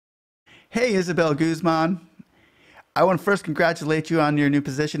Hey, Isabel Guzman. I want to first congratulate you on your new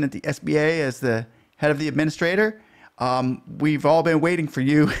position at the SBA as the head of the administrator. We've all been waiting for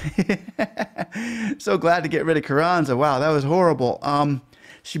you. So glad to get rid of Carranza. Wow, that was horrible.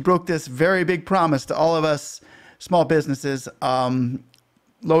 She broke this very big promise to all of us small businesses,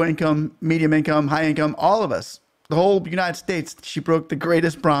 low income, medium income, high income, all of us. The whole United States, she broke the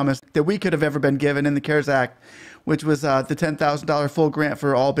greatest promise that we could have ever been given in the CARES Act, which was the $10,000 full grant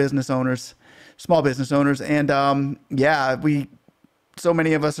for all business owners, small business owners. And yeah, so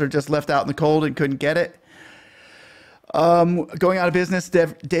many of us are just left out in the cold and couldn't get it. Going out of business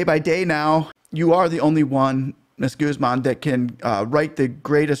day by day now. You are the only one, Ms. Guzman, that can right the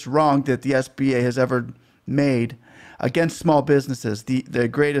greatest wrong that the SBA has ever made against small businesses, the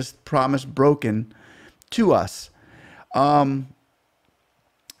greatest promise broken to us.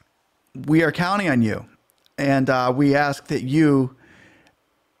 We are counting on you, and we ask that you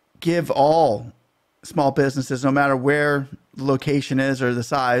give all small businesses, no matter where the location is or the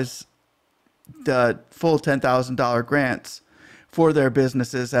size, the full $10,000 grants for their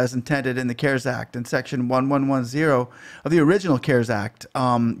businesses as intended in the CARES Act in Section 1110 of the original CARES Act.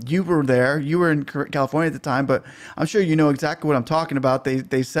 You were there. You were in California at the time, but I'm sure you know exactly what I'm talking about.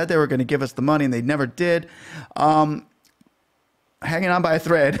 They said they were going to give us the money, and they never did. Hanging on by a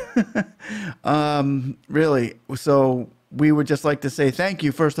thread, really. So we would just like to say thank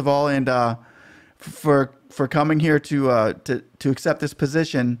you, first of all, and for coming here to accept this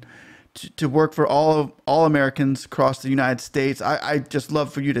position, to work for all Americans across the United States. I just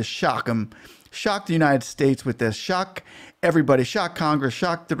love for you to shock them, shock the United States with this, shock everybody, shock Congress,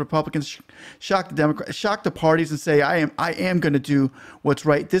 shock the Republicans, shock the Democrats, shock the parties, and say I am going to do what's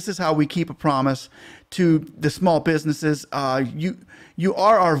right. This is how we keep a promise to the small businesses. You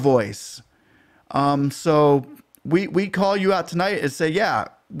are our voice. So we call you out tonight and say, yeah,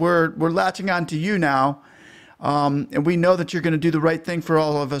 we're latching on to you now. And we know that you're going to do the right thing for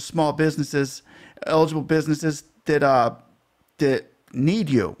all of us small businesses, eligible businesses that need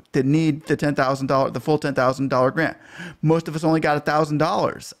you, that need the $10,000, the full $10,000 grant. Most of us only got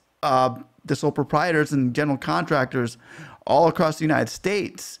 $1,000. The sole proprietors and general contractors all across the United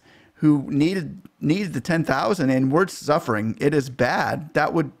States who needed the $10,000, and we're suffering. It is bad.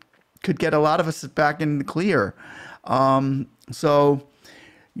 That could get a lot of us back in the clear. So,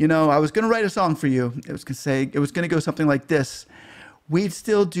 you know, I was going to write a song for you. It was going to go something like this. We'd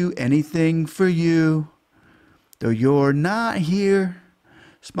still do anything for you, though you're not here.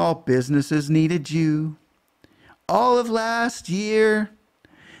 Small businesses needed you. All of last year,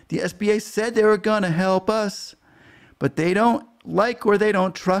 the SBA said they were going to help us, but they don't like or they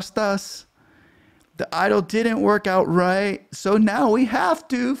don't trust us. The EIDL didn't work out right, so now we have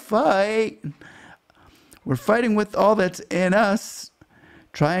to fight. We're fighting with all that's in us,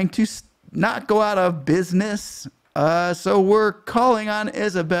 trying to not go out of business. So we're calling on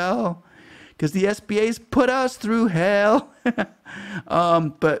Isabel, because the SBA's put us through hell.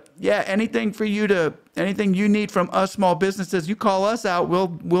 But yeah, anything you need from us small businesses, you call us out,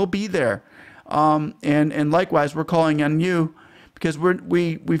 we'll be there. And likewise, we're calling on you, because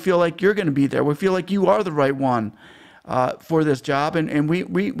we feel like you're going to be there. We feel like you are the right one for this job, and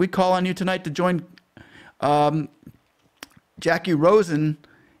we call on you tonight to join Jackie Rosen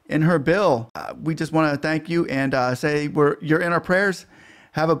in her bill. We just want to thank you and say you're in our prayers.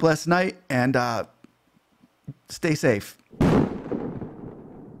 Have a blessed night, and stay safe.